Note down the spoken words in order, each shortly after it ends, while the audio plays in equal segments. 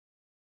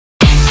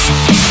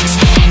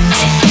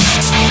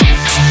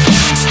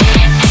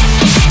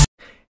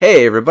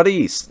Hey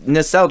everybody,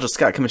 Nostalgia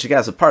Scott coming to you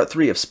guys with part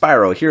 3 of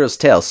Spyro Hero's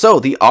Tale. So,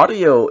 the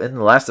audio in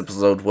the last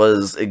episode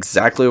was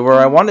exactly where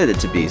I wanted it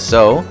to be.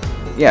 So,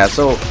 yeah,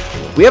 so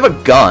we have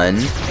a gun,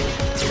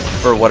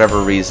 for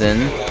whatever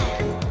reason.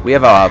 We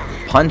have a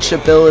punch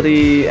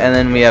ability, and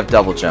then we have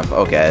double jump.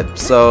 Okay,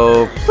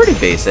 so, pretty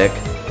basic.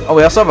 Oh,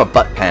 we also have a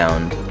butt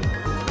pound.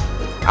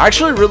 I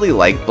actually really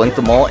like Blink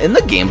the Mole. In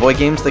the Game Boy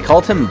games, they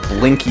called him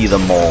Blinky the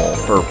Mole,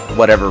 for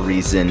whatever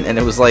reason. And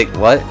it was like,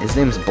 what? His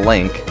name's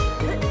Blink.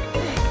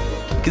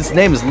 His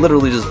name is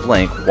literally just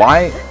Blink.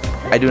 Why?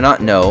 I do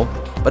not know,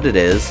 but it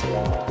is.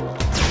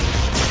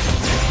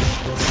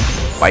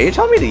 Why are you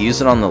telling me to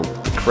use it on the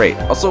crate?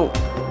 Also,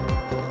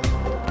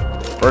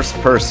 first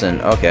person.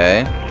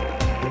 Okay.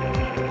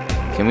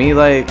 Can we,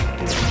 like...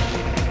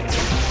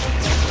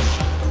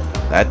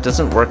 That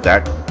doesn't work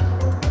that...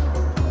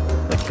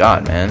 Like,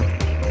 God, man.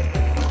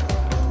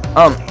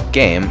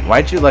 Game,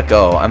 why'd you let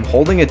go? I'm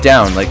holding it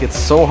down. Like, it's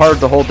so hard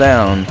to hold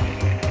down.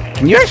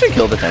 Can you actually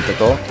kill the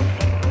tentacle?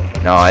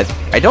 No, I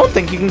don't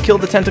think you can kill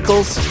the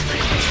tentacles.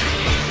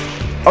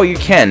 Oh, you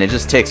can. It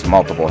just takes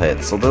multiple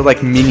hits. So they're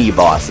like mini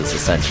bosses,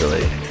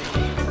 essentially.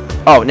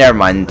 Oh, never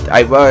mind.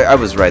 I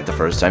was right the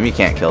first time. You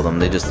can't kill them.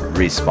 They just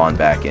respawn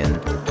back in.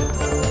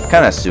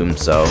 Kind of assumed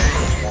so.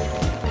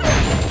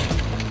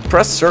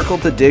 Press circle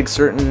to dig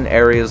certain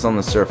areas on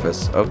the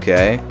surface.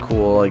 Okay,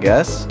 cool, I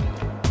guess.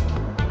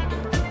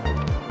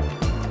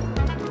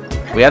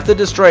 We have to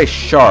destroy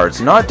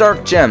shards, not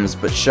dark gems,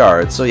 but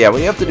shards. So yeah, what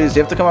you have to do is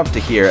you have to come up to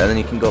here, and then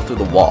you can go through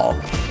the wall.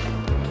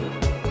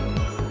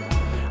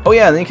 Oh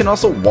yeah, and then you can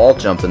also wall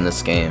jump in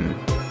this game.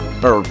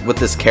 Or with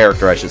this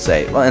character, I should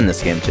say. Well, in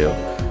this game too.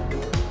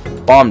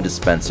 Bomb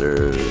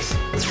dispensers.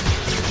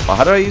 Oh,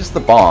 how do I use the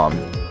bomb?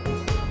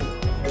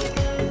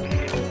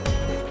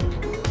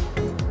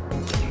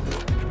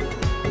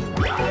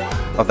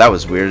 Oh, that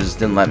was weird. It just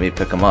didn't let me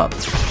pick them up.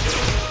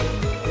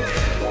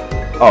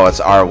 Oh,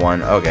 it's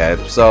R1. Okay,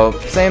 so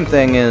same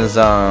thing as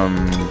oh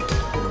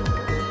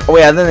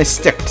yeah, then they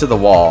stick to the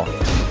wall.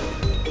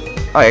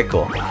 Okay,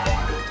 cool.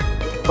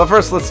 But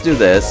first, let's do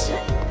this.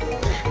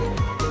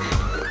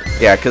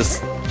 Yeah, because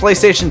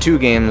PlayStation 2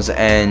 games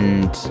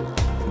and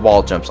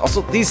wall jumps.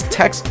 Also, these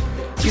text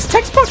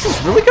boxes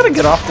really gotta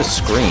get off the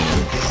screen.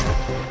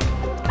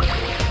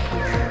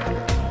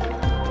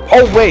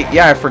 Oh wait,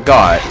 yeah, I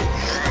forgot.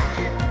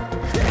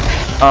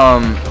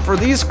 For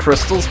these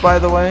crystals, by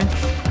the way.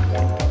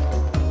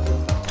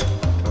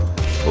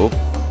 Oop.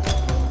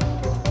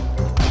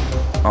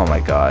 Oh my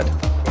god.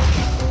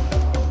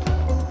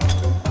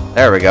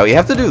 There we go. You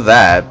have to do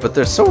that, but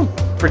they're so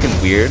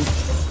freaking weird.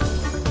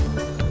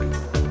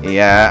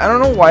 Yeah, I don't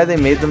know why they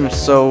made them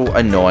so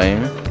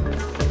annoying.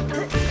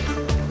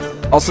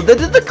 Also, they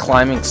did the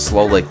climbing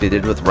slow like they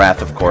did with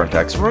Wrath of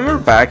Cortex. Remember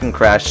back in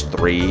Crash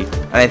 3,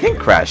 and I think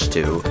Crash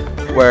 2,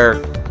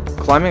 where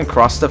climbing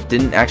across stuff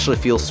didn't actually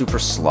feel super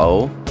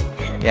slow?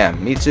 Yeah,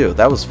 me too.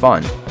 That was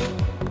fun.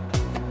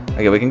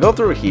 Okay, we can go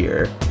through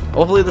here.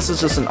 Hopefully this is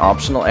just an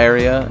optional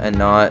area and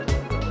not...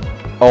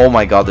 Oh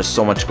my god, there's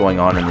so much going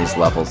on in these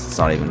levels, it's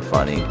not even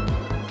funny.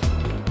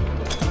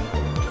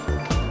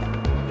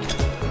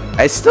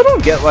 I still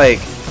don't get, like,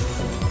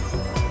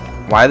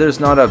 why there's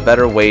not a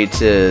better way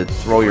to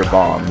throw your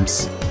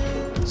bombs.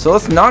 So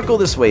let's not go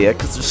this way yet,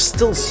 because there's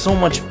still so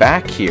much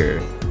back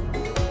here.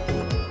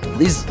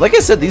 These, like I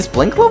said, these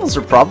Blink levels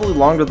are probably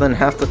longer than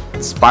half the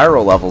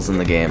Spyro levels in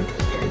the game.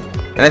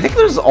 And I think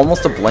there's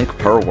almost a Blink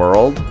per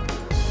world.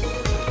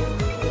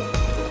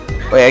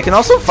 Wait, I can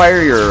also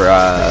fire your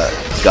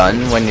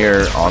gun when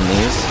you're on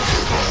these.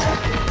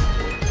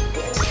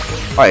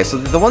 Alright, so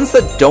the ones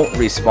that don't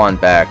respawn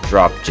back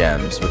drop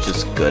gems, which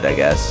is good, I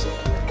guess.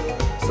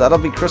 So that'll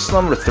be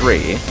crystal number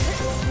 3.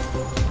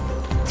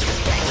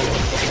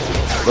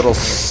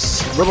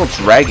 Little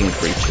dragon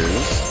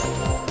creatures.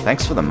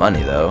 Thanks for the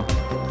money, though.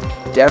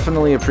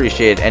 Definitely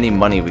appreciate any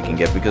money we can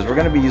get, because we're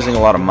going to be using a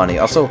lot of money.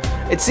 Also,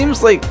 it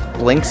seems like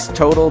Blink's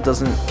total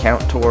doesn't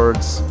count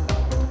towards...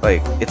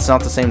 Like, it's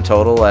not the same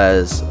total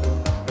as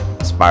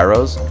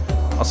Spyro's.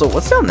 Also,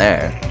 what's down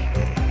there?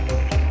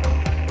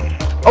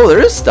 Oh, there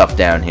is stuff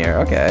down here.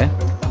 Okay.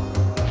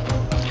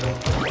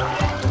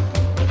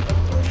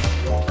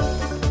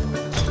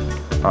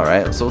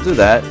 Alright, so we'll do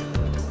that.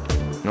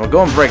 And we'll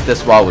go and break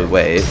this while we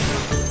wait.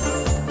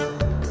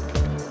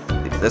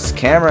 This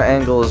camera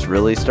angle is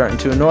really starting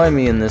to annoy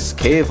me in this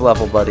cave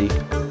level, buddy.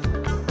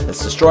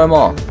 Let's destroy them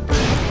all.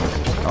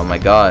 Oh my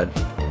god.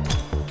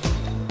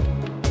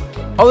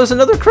 Oh, there's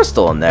another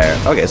crystal in there.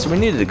 Okay, so we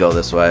needed to go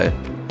this way.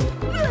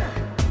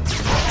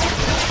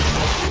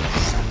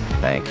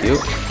 Thank you.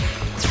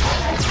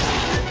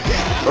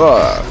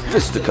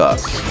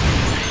 Fisticuffs.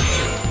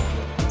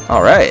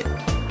 Alright.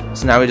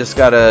 So now we just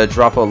gotta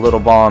drop a little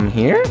bomb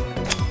here.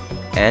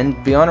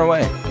 And be on our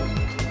way.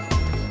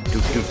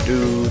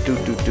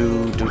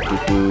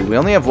 We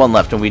only have one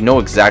left, and we know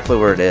exactly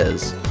where it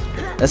is.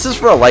 This is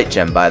for a light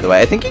gem, by the way.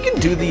 I think you can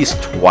do these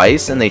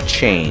twice, and they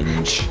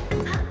change.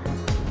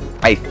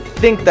 I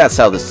think that's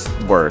how this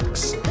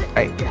works.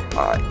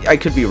 I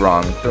could be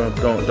wrong.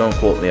 Don't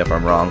quote me if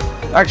I'm wrong.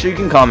 Actually, you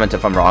can comment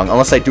if I'm wrong,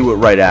 unless I do it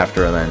right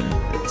after, and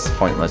then it's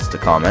pointless to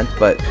comment.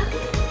 But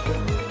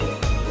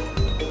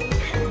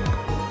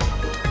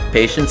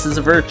patience is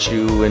a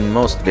virtue in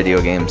most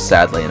video games,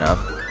 sadly enough.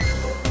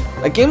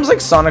 Like, games like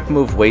Sonic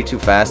move way too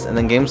fast, and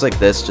then games like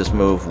this just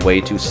move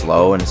way too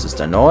slow, and it's just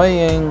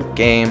annoying.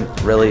 Game,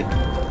 really?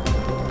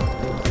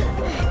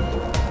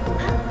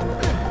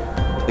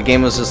 The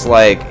game was just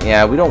like,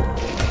 yeah, we don't...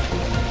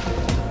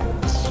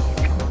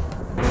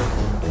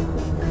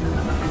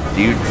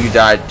 You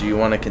died. Do you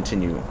want to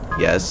continue?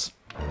 Yes.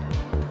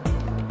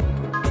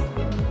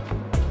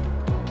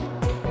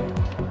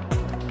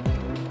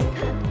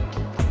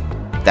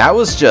 That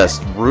was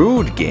just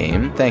rude,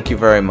 game. Thank you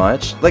very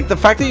much. Like, the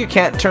fact that you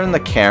can't turn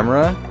the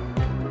camera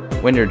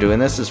when you're doing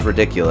this is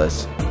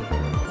ridiculous.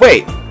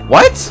 Wait,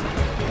 what?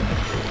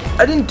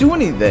 I didn't do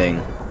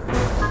anything.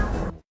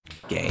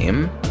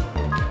 Game.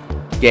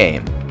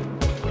 Game.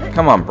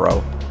 Come on,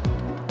 bro.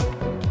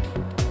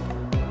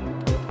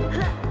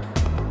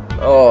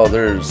 Oh,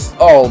 there's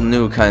all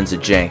new kinds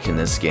of jank in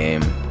this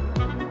game.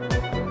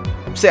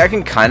 See, I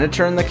can kind of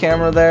turn the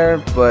camera there,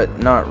 but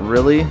not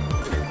really.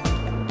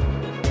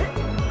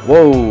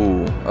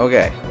 Whoa,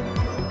 okay.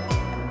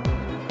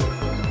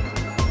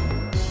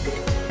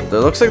 There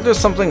looks like there's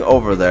something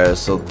over there,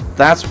 so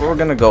that's what we're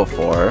gonna go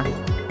for.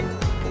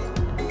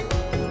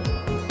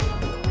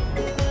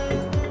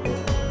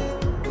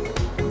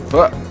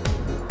 What?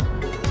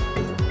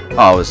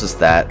 Oh, it's just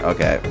that.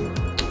 Okay.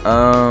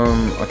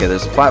 Okay,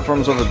 there's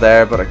platforms over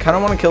there, but I kind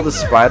of want to kill this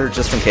spider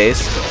just in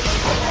case.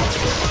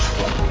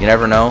 You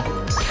never know.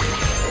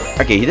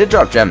 Okay, he did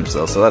drop gems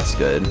though, so that's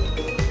good.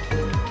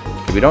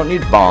 Okay, we don't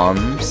need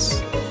bombs.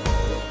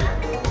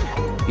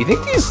 You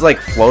think these, like,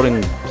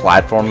 floating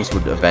platforms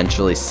would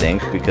eventually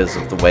sink because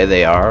of the way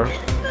they are?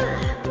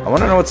 I want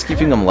to know what's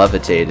keeping them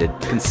levitated,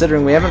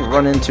 considering we haven't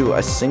run into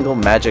a single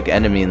magic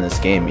enemy in this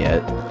game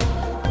yet.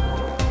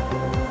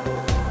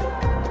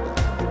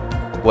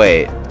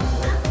 Wait.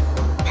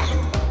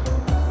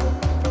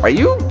 Are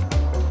you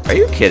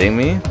kidding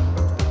me?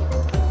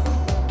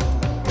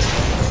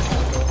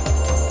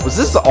 Was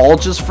this all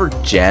just for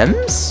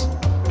gems?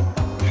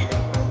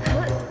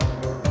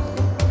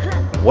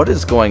 What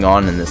is going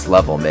on in this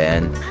level,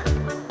 man?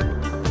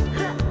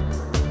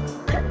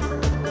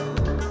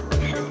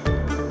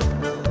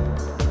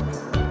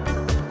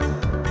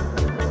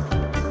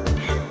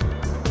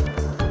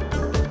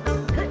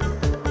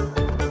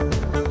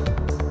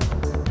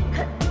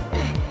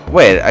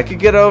 Wait, I could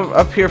get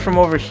up here from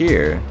over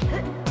here.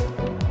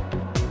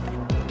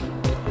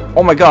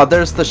 Oh my god,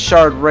 there's the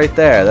shard right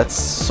there. That's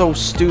so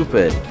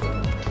stupid.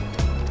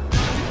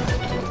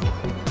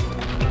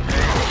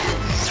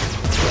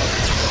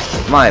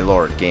 My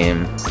lord,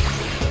 game.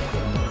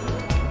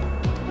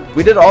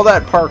 We did all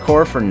that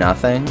parkour for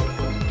nothing.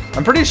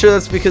 I'm pretty sure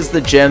that's because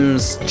the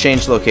gems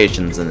change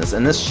locations in this,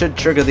 and this should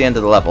trigger the end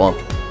of the level.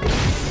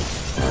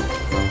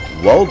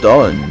 Well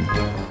done.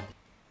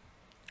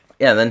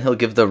 Yeah, then he'll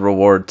give the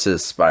reward to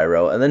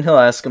Spyro, and then he'll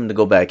ask him to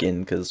go back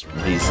in, because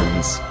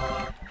reasons.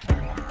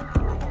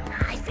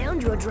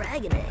 A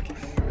dragon egg,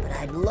 but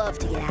I'd love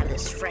to get out of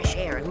this fresh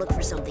air and look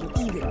for something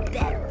even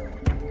better.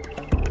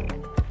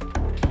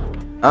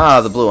 Ah,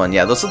 the blue one.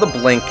 Yeah, those are the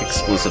Blink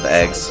exclusive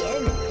eggs.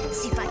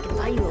 See if I can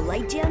find you a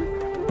light gem?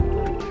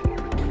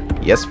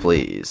 Yes,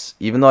 please.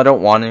 Even though I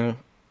don't want to,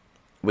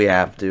 we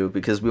have to,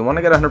 because we want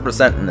to get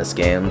 100% in this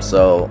game,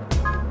 so...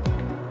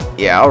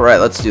 Yeah, alright,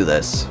 let's do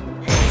this.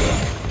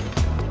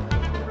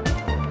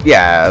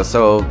 Yeah,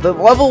 so the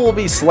level will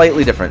be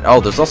slightly different. Oh,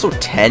 there's also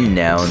 10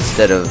 now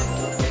instead of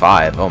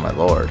 5. Oh my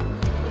lord.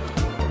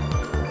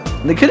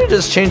 They could have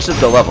just changed up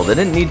the level. They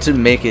didn't need to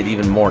make it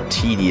even more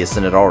tedious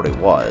than it already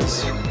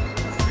was.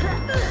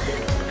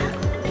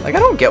 Like, I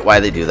don't get why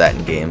they do that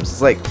in games.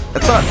 It's like,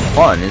 that's not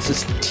fun. It's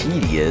just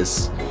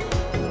tedious.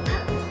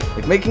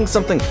 Like, making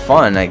something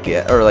fun, I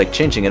get, or like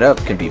changing it up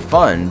can be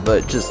fun,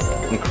 but just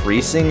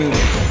increasing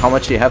how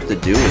much you have to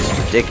do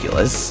is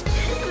ridiculous.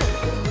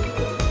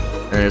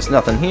 And there's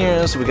nothing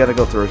here, so we gotta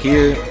go through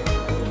here.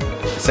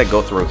 I said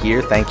go through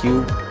here. Thank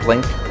you,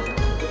 Blink.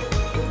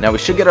 Now we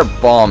should get our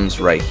bombs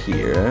right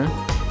here.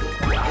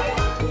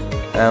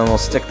 And we'll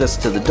stick this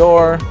to the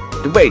door.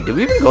 Wait, did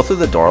we even go through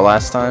the door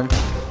last time?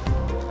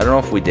 I don't know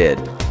if we did.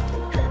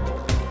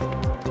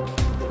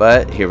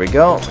 But here we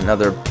go.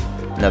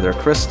 Another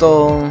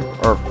crystal.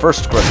 Or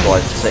first crystal, I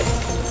should say.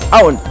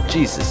 Oh, and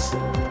Jesus.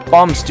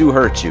 Bombs do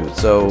hurt you,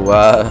 so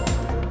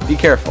be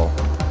careful.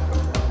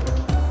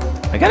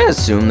 I kind of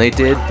assume they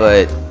did,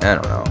 but I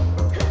don't know.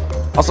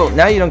 Also,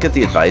 now you don't get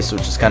the advice,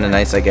 which is kind of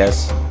nice, I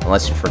guess.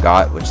 Unless you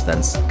forgot, which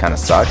then kind of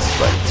sucks,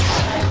 but...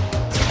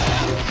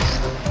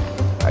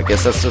 I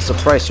guess that's just a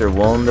price you're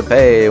willing to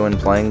pay when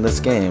playing this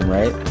game,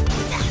 right?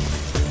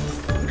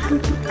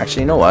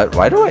 Actually, you know what?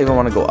 Why do I even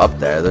want to go up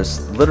there?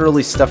 There's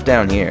literally stuff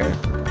down here.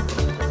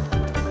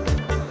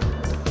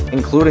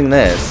 Including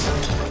this.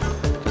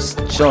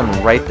 Just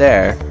chilling right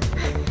there.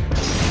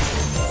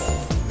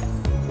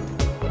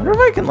 I wonder if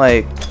I can,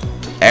 like...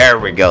 There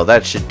we go.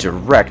 That should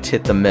direct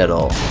hit the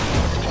middle.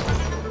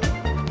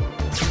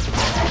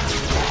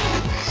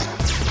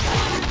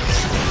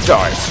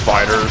 Die,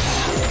 spiders!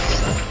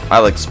 I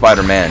like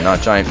Spider-Man,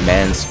 not giant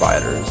man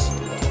spiders.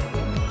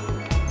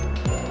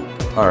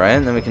 Alright,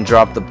 and then we can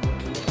drop the...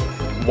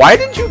 Why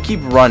did you keep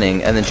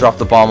running and then drop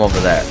the bomb over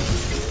there?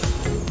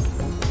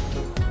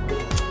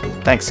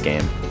 Thanks,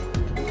 game.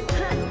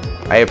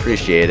 I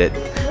appreciate it.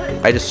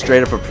 I just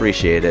straight up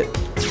appreciate it.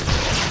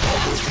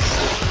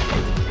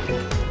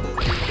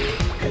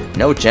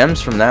 No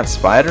gems from that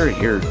spider?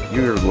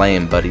 You're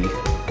lame, buddy.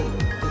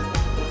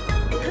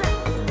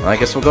 Well, I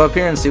guess we'll go up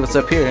here and see what's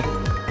up here.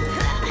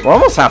 We're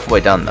almost halfway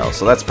done, though,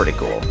 so that's pretty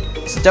cool.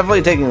 It's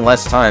definitely taking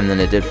less time than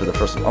it did for the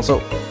first one. Also,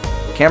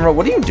 camera,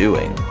 what are you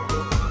doing?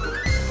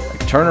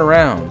 Like, turn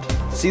around.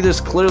 See, there's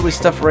clearly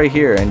stuff right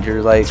here, and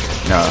you're like,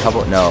 no, how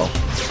about no?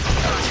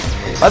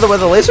 By the way,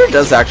 the laser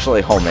does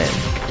actually home in.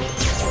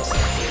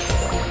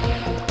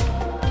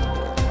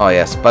 Oh,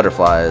 yes,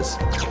 butterflies.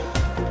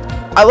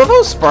 I love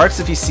how Sparks,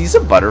 if he sees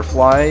a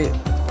butterfly,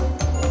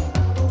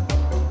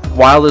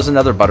 while there's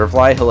another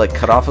butterfly, he'll like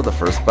cut off of the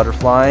first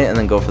butterfly and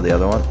then go for the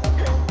other one.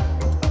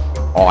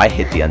 Oh, I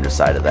hit the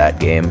underside of that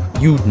game.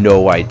 You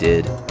know I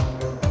did.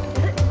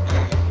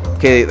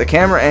 Okay, the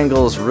camera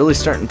angle is really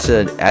starting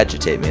to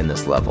agitate me in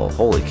this level.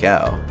 Holy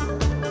cow.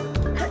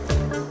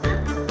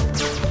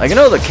 Like, I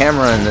know the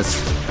camera in this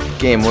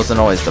game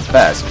wasn't always the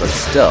best, but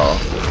still.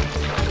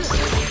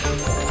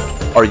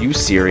 Are you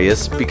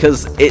serious?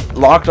 Because it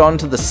locked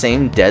onto the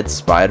same dead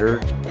spider.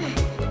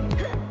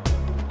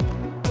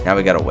 Now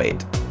we gotta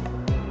wait.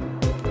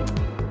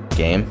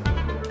 Game.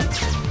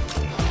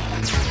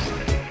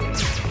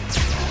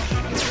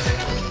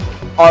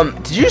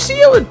 Did you see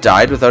how it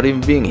died without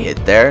even being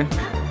hit there?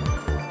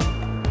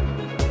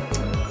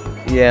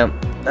 Yeah,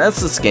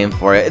 that's this game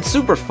for you. It's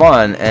super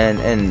fun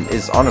and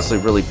is honestly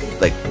really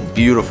like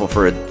beautiful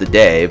for the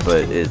day,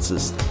 but it's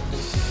just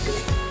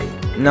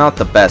not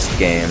the best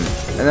game.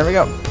 And there we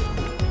go.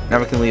 Now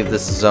we can leave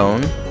this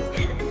zone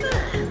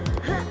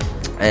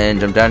and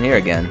jump down here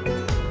again.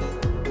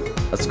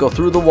 Let's go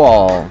through the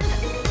wall.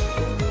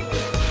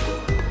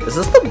 Is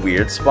this the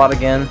weird spot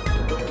again?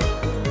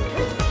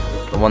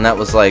 The one that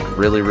was like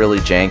really, really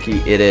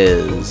janky? It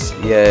is.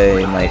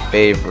 Yay, my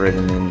favorite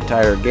in the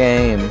entire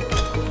game.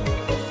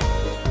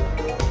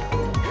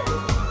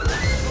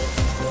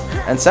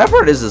 And sad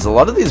part is a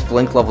lot of these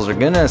Blink levels are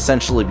going to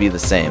essentially be the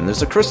same.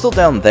 There's a crystal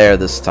down there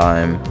this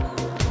time.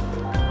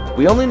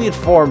 We only need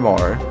 4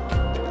 more.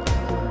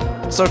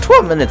 So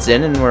 12 minutes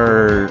in and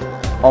we're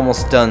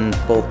almost done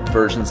both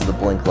versions of the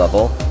Blink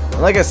level.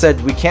 And like I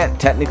said, we can't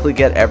technically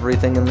get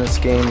everything in this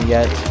game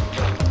yet.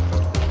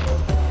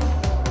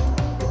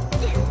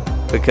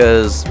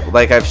 Because,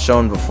 like I've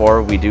shown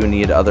before, we do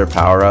need other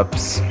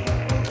power-ups.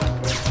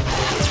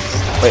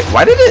 Wait,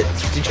 why did it...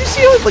 Did you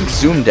see how it, like,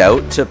 zoomed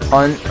out to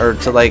punt, or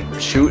to, like,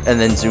 shoot, and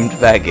then zoomed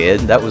back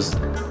in? That was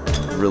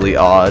really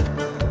odd.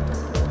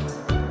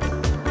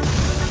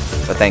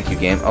 But thank you,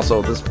 game.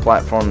 Also, this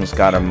platform's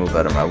gotta move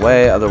out of my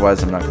way,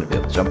 otherwise I'm not gonna be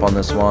able to jump on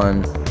this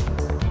one.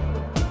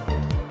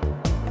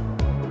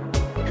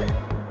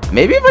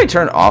 Maybe if I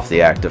turn off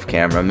the active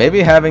camera,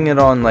 maybe having it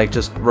on, like,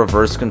 just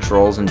reverse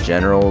controls in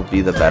general would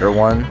be the better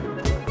one.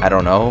 I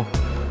don't know.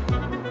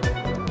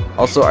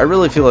 Also, I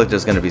really feel like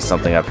there's going to be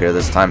something up here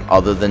this time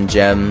other than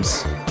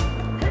gems.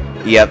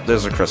 Yep,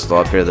 there's a crystal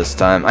up here this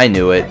time. I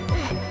knew it.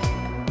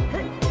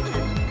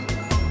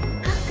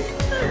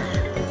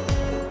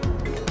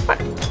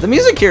 The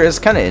music here is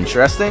kind of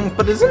interesting,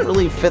 but it doesn't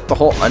really fit the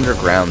whole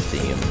underground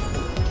theme.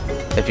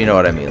 If you know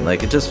what I mean.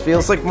 Like, it just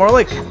feels like more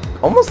like,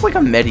 almost like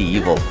a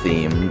medieval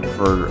theme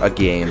for a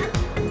game.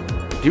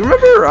 Do you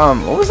remember,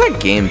 what was that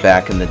game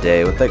back in the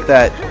day with, like,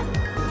 that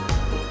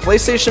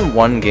PlayStation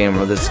 1 game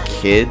where this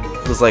kid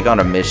was, like, on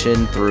a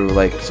mission through,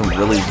 like, some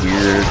really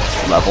weird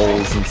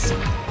levels and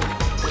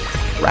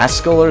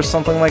Rascal or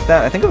something like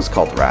that? I think it was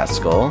called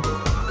Rascal.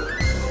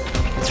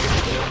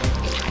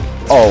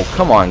 Oh,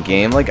 come on,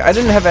 game. Like, I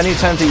didn't have any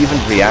time to even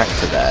react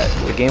to that.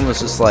 The game was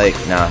just like,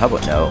 nah, how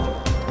about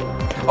no?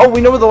 Oh,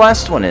 we know where the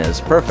last one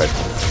is. Perfect.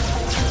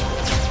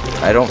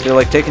 I don't feel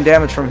like taking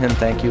damage from him,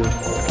 thank you.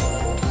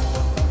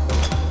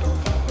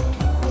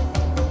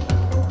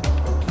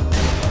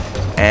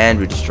 And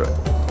we destroyed.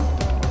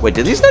 Wait,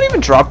 did these not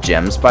even drop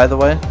gems, by the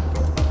way?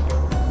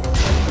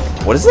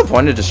 What is the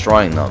point of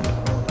destroying them?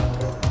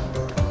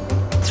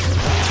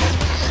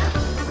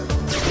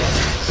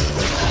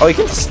 Oh, you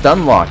can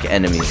stun lock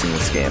enemies in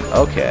this game.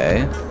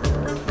 Okay.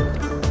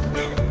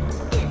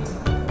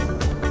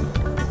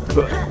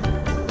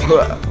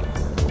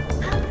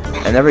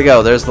 And there we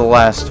go. There's the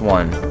last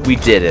one. We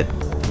did it.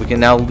 We can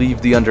now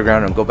leave the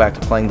underground and go back to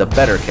playing the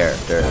better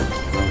character.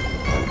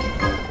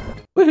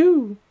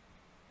 Woohoo!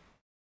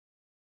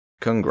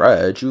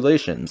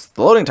 Congratulations.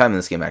 The loading time in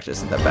this game actually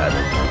isn't that bad.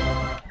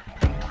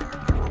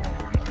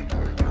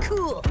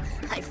 Cool.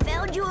 I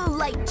found you a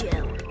light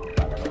gem.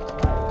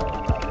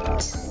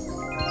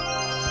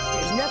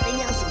 There's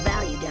nothing else of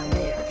value down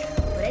there,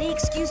 but any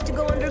excuse to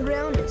go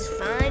underground is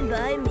fine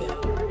by me.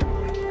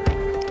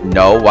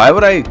 No, why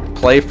would I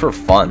play for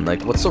fun?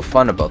 Like, what's so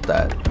fun about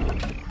that?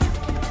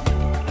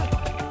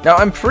 Now,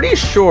 I'm pretty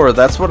sure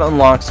that's what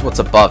unlocks what's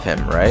above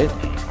him, right?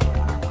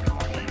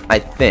 I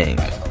think.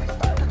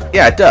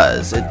 Yeah, it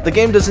does. The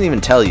game doesn't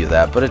even tell you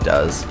that, but it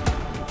does.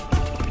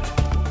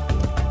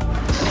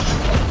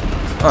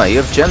 Oh, you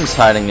have gems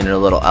hiding in your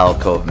little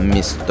alcove,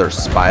 Mr.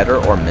 Spider,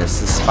 or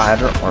Mrs.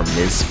 Spider, or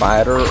Ms.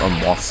 Spider, or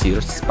Monsieur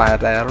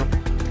Spider.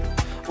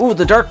 Ooh,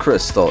 the Dark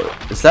Crystal.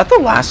 Is that the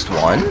last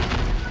one?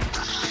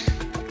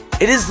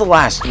 It is the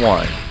last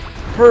one.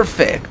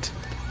 Perfect.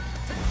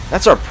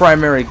 That's our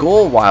primary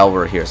goal while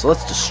we're here. So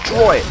let's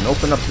destroy it and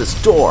open up this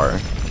door.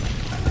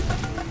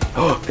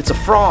 Oh, it's a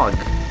frog.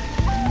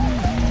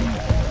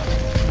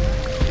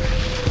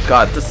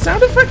 God, the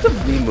sound effect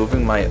of me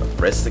moving my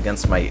wrist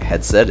against my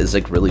headset is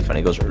like really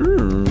funny. It goes,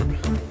 "Rrr."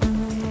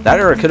 That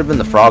or it could have been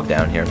the frog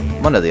down here.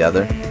 One or the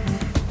other.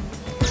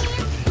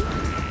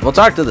 We'll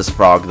talk to this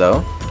frog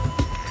though.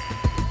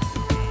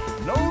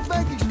 No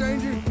thank you,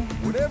 stranger.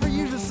 Whatever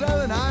you're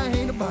selling, I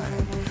ain't a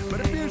buying. But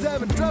if you're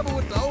having trouble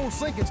with the old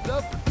sinking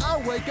stuff,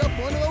 I'll wake up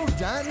one of those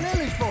giant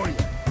lilies for you.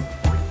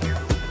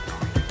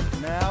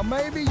 Now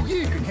maybe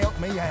you can help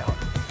me out.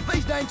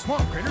 These dang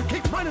swamp critters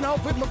keep running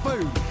off with my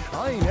food.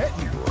 I ain't at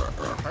you.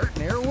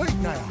 Hurting every week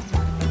now.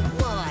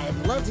 Well,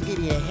 I'd love to give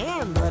you a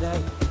hand, but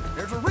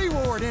there's a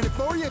reward in it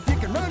for you if you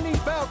can run these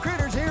foul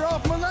critters here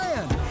off my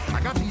land.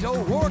 I got these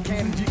old war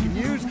cannons you can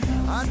use.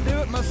 I'd do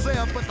it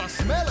myself, but the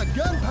smell of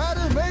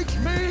gunpowder makes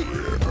me...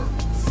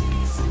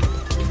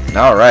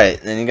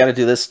 Alright, then you gotta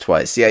do this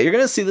twice. Yeah, you're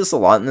gonna see this a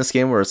lot in this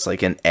game where it's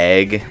like an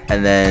egg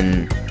and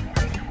then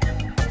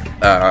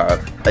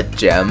a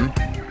gem.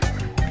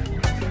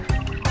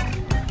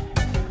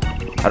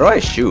 How do I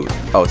shoot?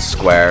 Oh, it's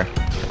square.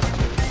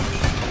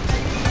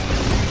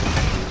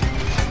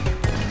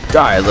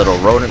 Die, little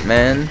rodent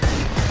man.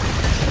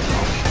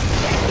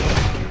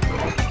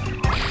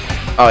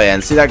 Oh yeah,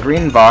 and see that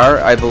green bar,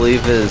 I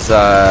believe, is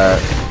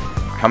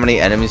how many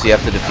enemies you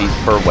have to defeat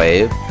per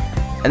wave.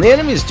 And the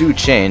enemies do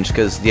change,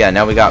 because, yeah,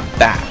 now we got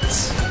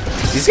bats.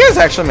 These guys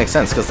actually make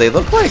sense, because they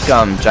look like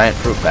giant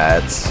fruit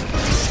bats.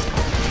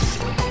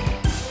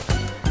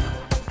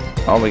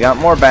 Oh, we got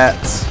more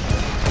bats.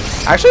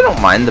 I actually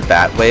don't mind the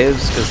bat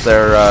waves, because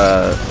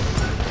they're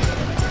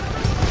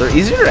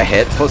easier to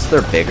hit, plus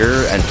they're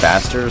bigger and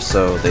faster,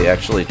 so they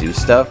actually do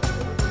stuff.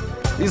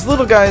 These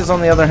little guys, on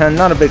the other hand,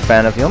 not a big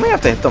fan of. You only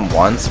have to hit them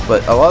once,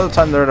 but a lot of the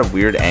time they're at a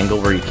weird angle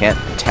where you can't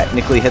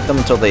technically hit them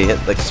until they hit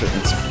like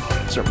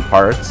certain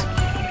parts.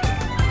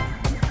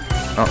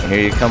 Oh, here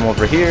you come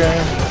over here.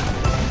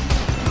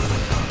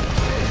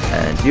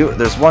 And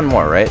there's one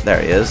more, right? There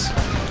he is.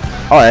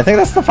 Oh, I think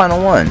that's the final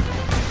one.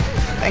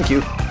 Thank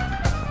you.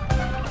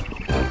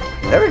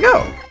 There we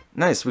go.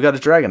 Nice, we got a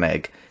dragon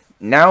egg.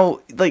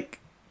 Now, like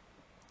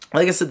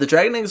I said, the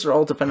dragon eggs are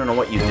all dependent on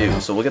what you do,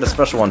 so we'll get a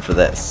special one for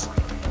this.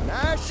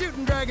 Nice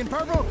shooting, Dragon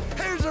Purple.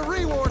 Here's a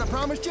reward I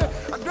promised you,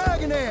 a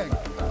dragon egg.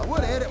 I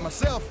would have had it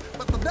myself,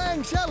 but the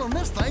dang shell on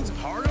this thing's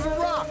hard as a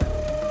rock.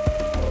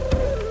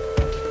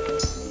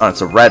 Oh,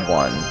 it's a red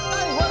one.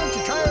 Hey, why don't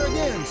you try her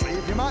again? See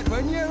if you might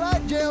win your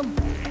light gem.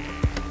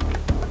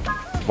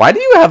 Why do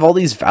you have all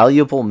these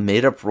valuable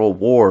made-up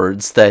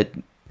rewards that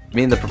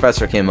me and the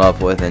professor came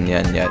up with, and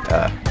yet,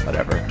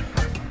 whatever.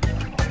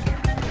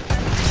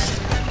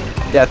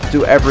 Death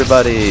to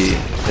everybody.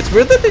 It's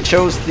weird that they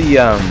chose the,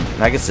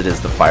 I guess it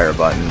is the fire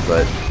button,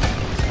 but...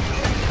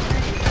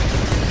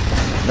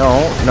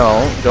 No,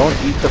 don't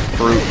eat the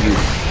fruit, you...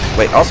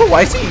 Wait, also,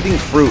 why is he eating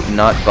fruit and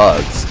not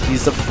bugs?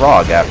 He's a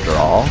frog, after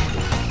all.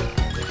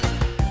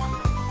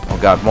 Oh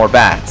god, more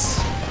bats.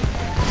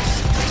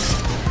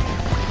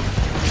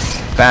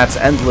 Bats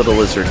and little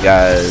lizard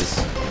guys.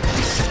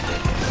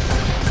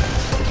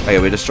 Okay,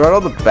 we destroyed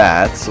all the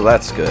bats, so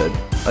that's good.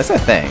 At least I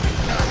think.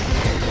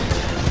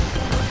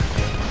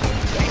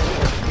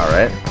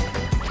 Alright.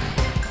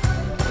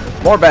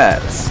 More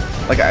bats.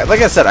 Like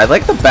I said, I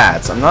like the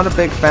bats. I'm not a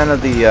big fan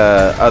of the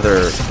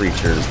other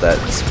creatures that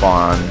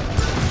spawn.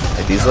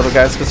 Like these little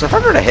guys, because they're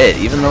harder to hit,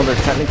 even though they're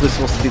technically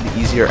supposed to be the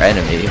easier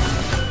enemy.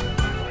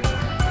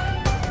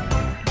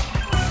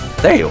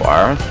 There you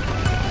are.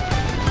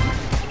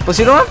 Plus,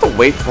 you don't have to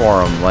wait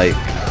for them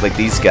like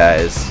these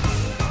guys.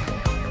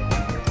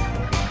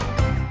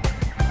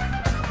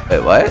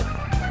 Wait, what?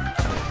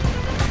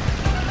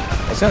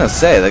 I was gonna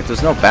say, like,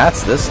 there's no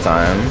bats this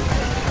time.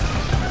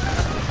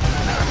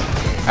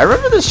 I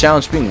remember this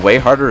challenge being way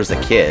harder as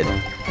a kid.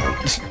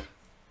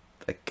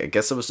 I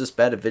guess I was just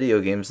bad at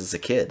video games as a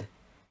kid.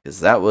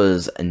 Because that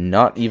was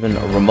not even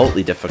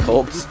remotely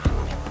difficult.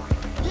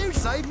 You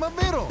saved my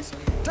victuals.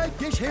 Take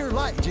this here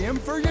light gem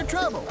for your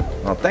trouble.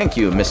 Well, thank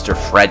you, Mr.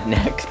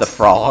 Fredneck the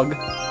Frog. Hey,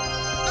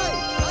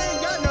 I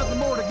ain't got nothing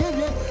more to give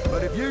you,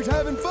 but if you're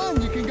having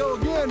fun, you can go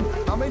again.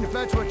 I mean, if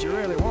that's what you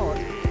really want.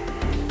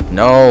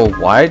 No,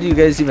 why do you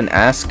guys even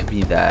ask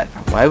me that?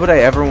 Why would I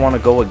ever want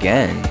to go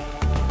again?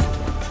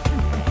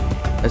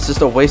 It's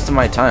just a waste of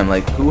my time.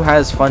 Like, who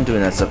has fun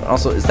doing that stuff?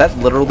 Also, is that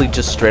literally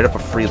just straight up a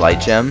free light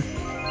gem?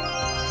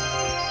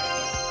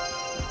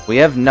 We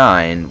have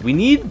 9. We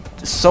need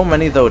so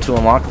many, though, to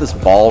unlock this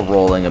ball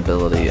rolling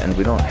ability, and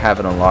we don't have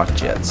it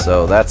unlocked yet,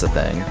 so that's a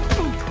thing.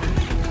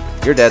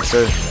 You're dead,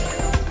 sir.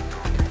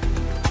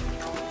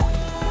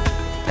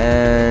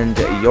 And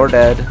you're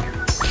dead.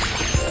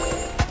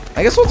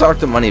 I guess we'll talk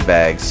to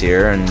Moneybags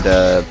here and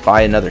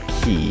buy another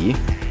key.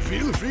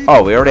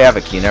 Oh, we already have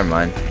a key, never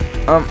mind.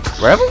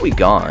 Where haven't we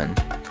gone?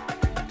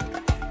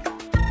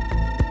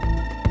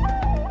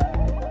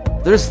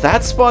 There's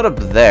that spot up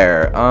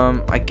there.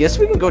 I guess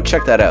we can go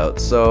check that out.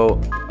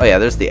 So, oh yeah,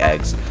 there's the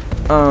eggs.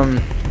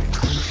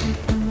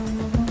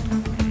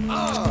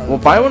 We'll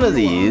buy one of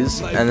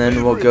these, and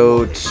then we'll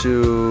go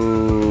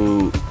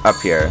to up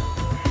here.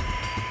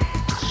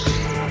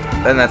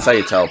 And that's how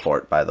you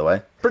teleport, by the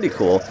way. Pretty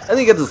cool. And then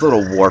you get this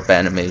little warp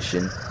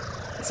animation.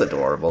 It's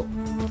adorable.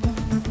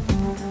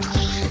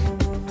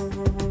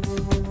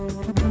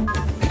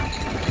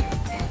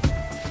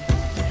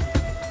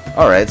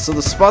 Alright, so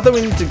the spot that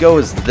we need to go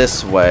is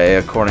this way,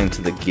 according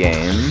to the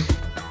game.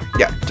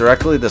 Yeah,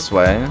 directly this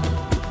way.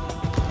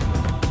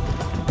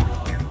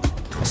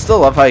 I still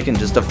love how you can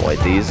just avoid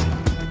these.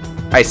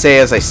 I say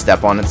as I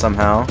step on it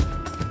somehow.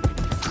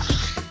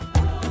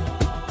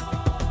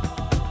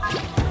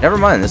 Never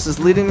mind, this is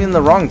leading me in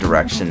the wrong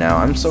direction now.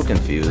 I'm so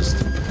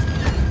confused.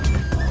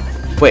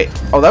 Wait,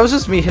 oh, that was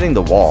just me hitting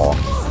the wall.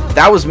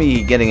 That was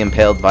me getting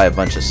impaled by a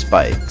bunch of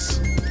spikes.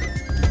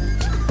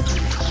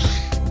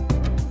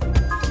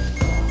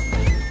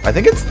 I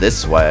think it's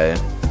this way.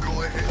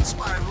 Go ahead,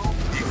 Spyro.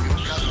 If you've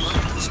got money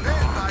to spend,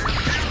 I'm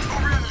here to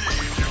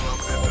relieve you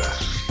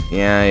of it.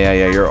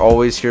 Yeah, you're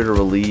always here to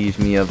relieve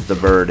me of the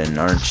burden,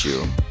 aren't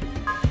you?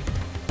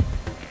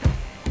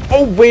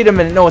 Oh, wait a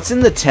minute. No, it's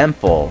in the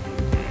temple.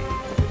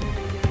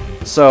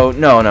 So,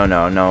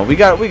 no. We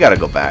gotta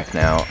go back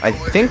now. I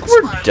think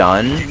we're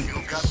done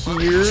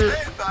here.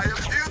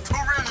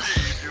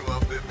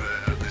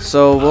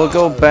 So, we'll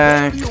go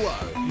back to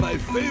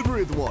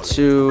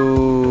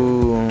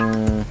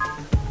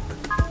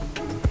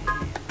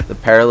the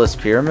Perilous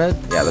Pyramid?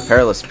 Yeah, the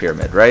Perilous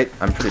Pyramid, right?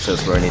 I'm pretty sure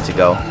that's where I need to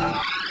go.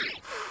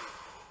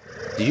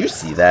 Did you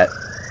see that?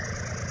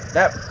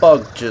 That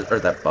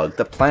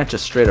the plant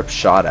just straight up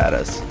shot at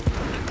us.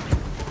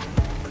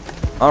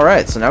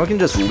 Alright, so now we can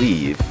just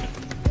leave.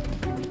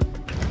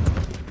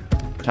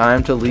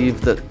 Time to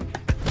leave the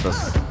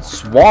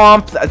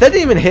swamp. That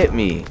didn't even hit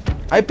me.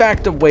 I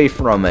backed away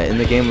from it, and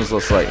the game was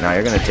just like, nah,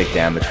 you're gonna take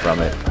damage from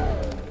it.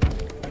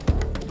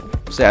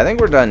 So yeah, I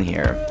think we're done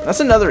here. That's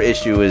another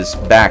issue, is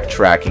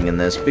backtracking in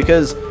this,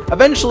 because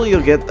eventually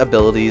you'll get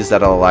abilities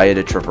that'll allow you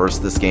to traverse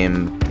this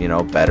game, you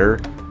know,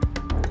 better.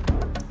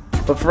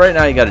 But for right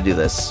now, you gotta do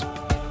this.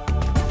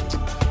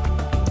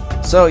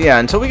 So yeah,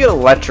 until we get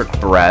Electric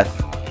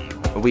Breath,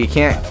 we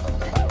can't...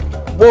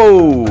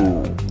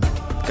 Whoa!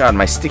 God,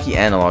 my sticky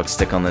analog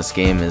stick on this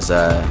game is,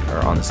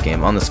 on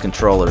this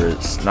controller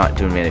is not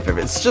doing me any favor.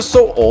 It's just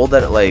so old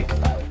that it, like,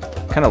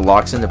 kind of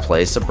locks into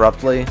place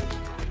abruptly.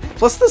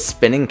 Plus, the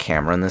spinning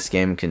camera in this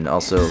game can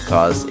also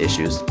cause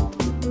issues.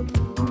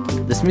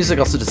 This music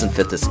also doesn't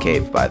fit this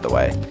cave, by the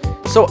way.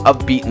 So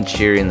upbeat and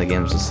cheery, and the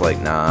game's just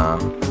like, nah.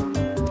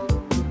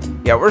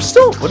 Yeah, we're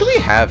still... What do we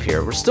have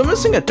here? We're still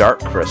missing a Dark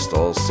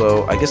Crystal,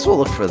 so I guess we'll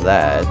look for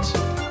that.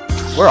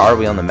 Where are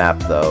we on the map,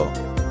 though?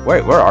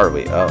 Wait, where are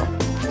we? Oh.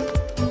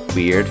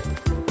 Weird.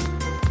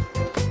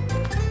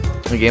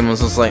 The game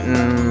was just like,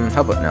 how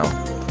about no?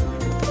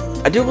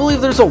 I do believe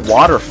there's a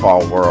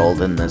waterfall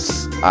world in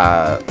this,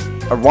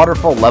 a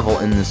waterfall level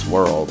in this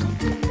world.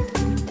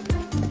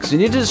 Because you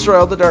need to destroy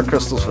all the Dark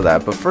Crystals for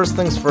that, but first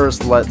things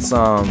first, let's,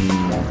 yeah,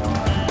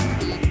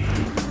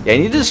 you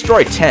need to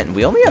destroy 10.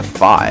 We only have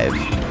 5.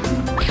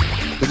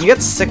 We can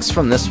get 6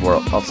 from this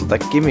world. Also,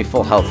 that gave me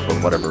full health for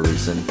whatever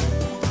reason.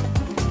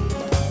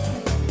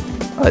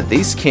 Oh,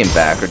 these came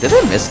back, or did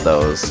I miss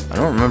those? I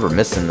don't remember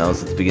missing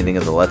those at the beginning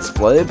of the Let's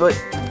Play, but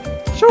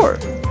sure.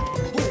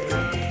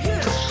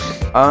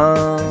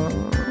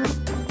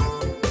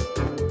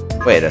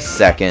 Wait a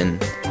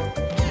second.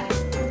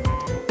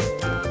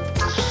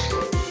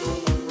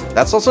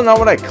 That's also not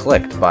what I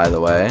clicked, by the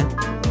way.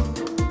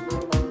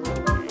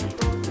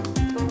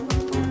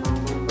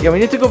 Yeah, we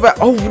need to go back.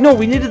 Oh, no,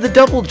 we needed the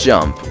double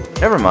jump.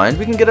 Never mind,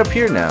 we can get up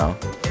here now.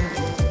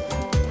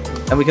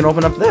 And we can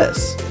open up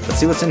this. Let's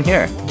see what's in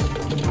here.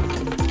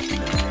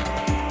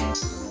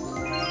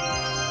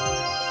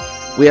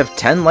 We have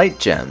 10 light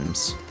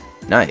gems.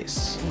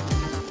 Nice.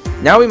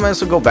 Now we might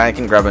as well go back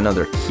and grab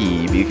another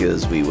key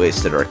because we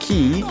wasted our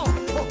key.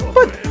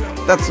 But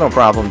that's no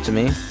problem to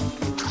me.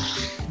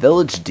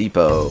 Village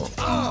Depot.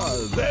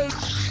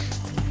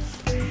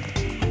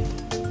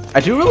 I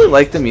do really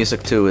like the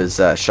music to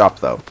his shop,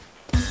 though.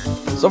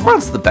 So far,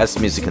 it's the best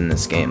music in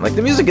this game. Like,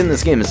 the music in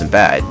this game isn't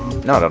bad.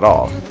 Not at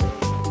all.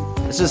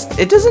 It's just,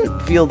 it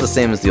doesn't feel the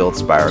same as the old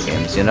Spyro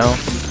games, you know?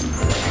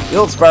 The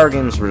old Spyro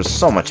games were just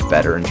so much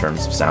better in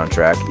terms of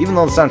soundtrack, even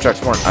though the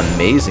soundtracks weren't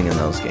amazing in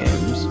those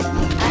games.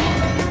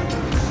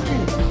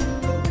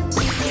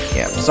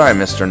 Yeah, sorry,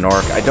 Mr.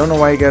 Nork. I don't know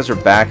why you guys are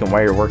back and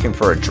why you're working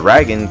for a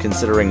dragon,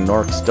 considering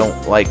Norks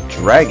don't like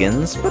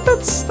dragons, but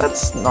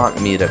that's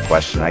not me to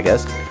question, I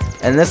guess.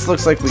 And this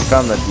looks like we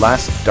found the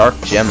last dark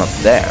gem up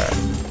there.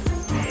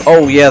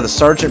 Oh yeah, the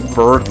Sergeant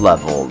Bird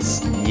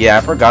levels. Yeah,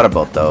 I forgot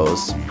about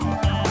those.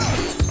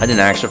 I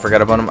didn't actually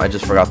forget about them, I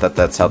just forgot that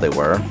that's how they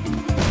were.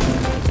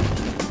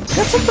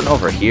 Got something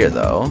over here,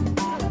 though.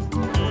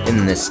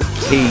 in this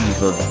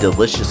cave of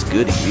delicious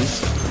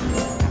goodies.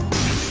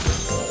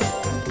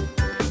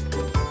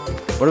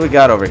 What do we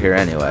got over here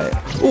anyway?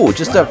 Ooh,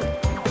 just a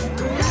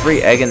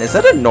free egg. And is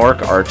that a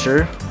Nork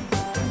archer?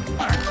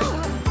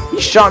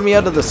 He shot me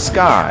out of the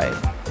sky.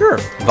 You're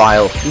a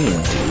vile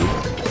fiend, dude.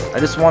 I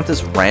just want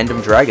this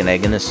random dragon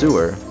egg in a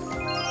sewer.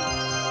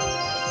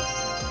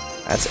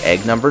 That's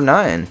egg number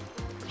 9.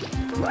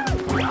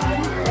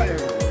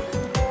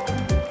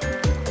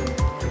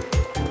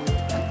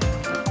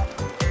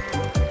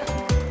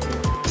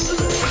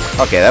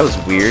 Okay, that was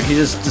weird. He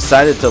just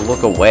decided to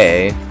look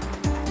away.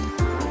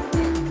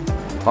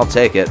 I'll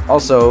take it.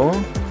 Also,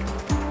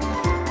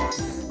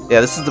 yeah,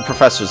 this is the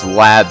professor's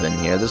lab in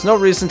here. There's no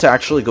reason to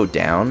actually go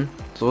down,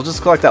 so we'll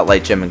just collect that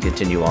light gem and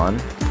continue on.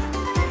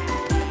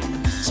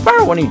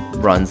 Spyro, when he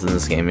runs in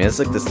this game, he has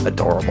like this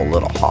adorable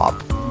little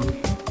hop.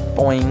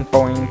 Boing,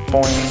 boing,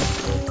 boing.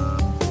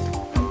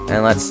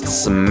 And let's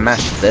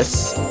smash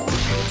this.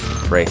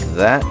 Break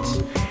that.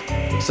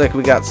 Looks like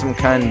we got some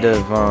kind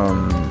of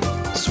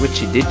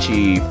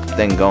switchy-ditchy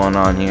thing going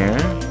on here.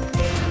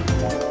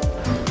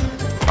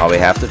 Oh, we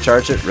have to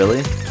charge it?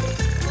 Really?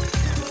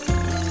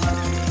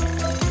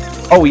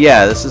 Oh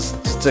yeah, this is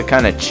just to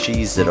kind of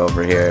cheese it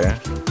over here.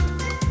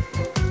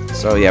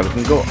 So yeah, we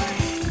can go...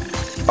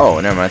 Oh,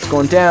 never mind, it's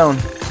going down.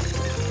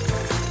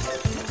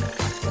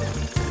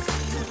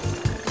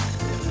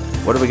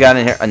 What do we got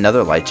in here?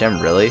 Another light gem,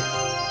 really?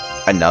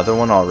 Another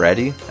one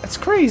already? That's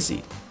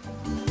crazy.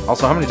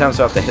 Also, how many times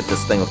do I have to hit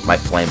this thing with my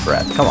flame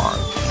breath? Come on.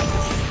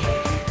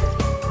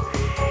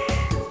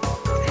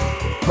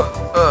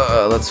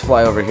 Let's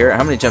fly over here.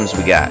 How many gems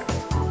we got?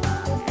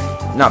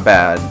 Not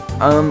bad.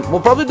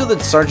 We'll probably do the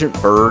Sergeant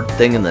Bird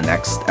thing in the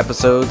next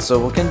episode, so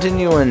we'll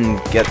continue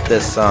and get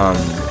this,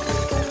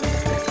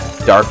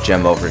 dark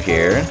gem over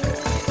here.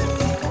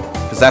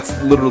 Because that's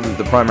literally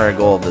the primary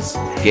goal of this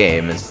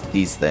game, is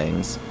these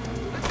things.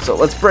 So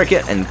let's break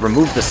it and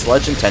remove the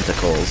sludge and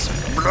tentacles.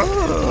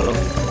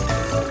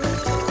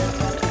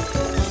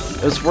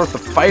 It was worth a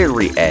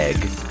fiery egg.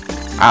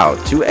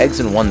 Wow, 2 eggs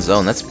in one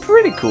zone. That's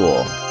pretty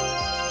cool.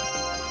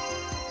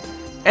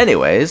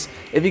 Anyways,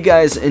 if you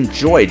guys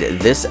enjoyed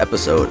this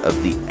episode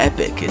of the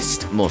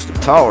epicest, most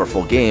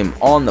powerful game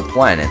on the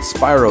planet,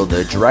 Spyro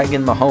the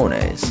Dragon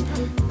Mahones,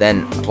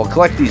 then we'll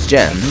collect these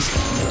gems.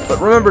 But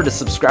remember to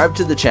subscribe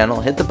to the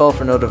channel, hit the bell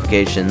for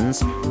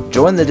notifications,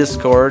 join the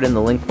Discord in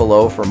the link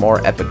below for more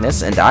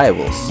epicness, and I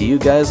will see you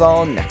guys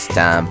all next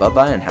time.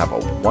 Bye-bye, and have a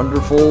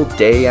wonderful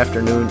day,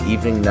 afternoon,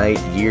 evening,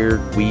 night, year,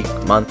 week,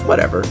 month,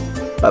 whatever.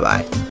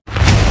 Bye-bye.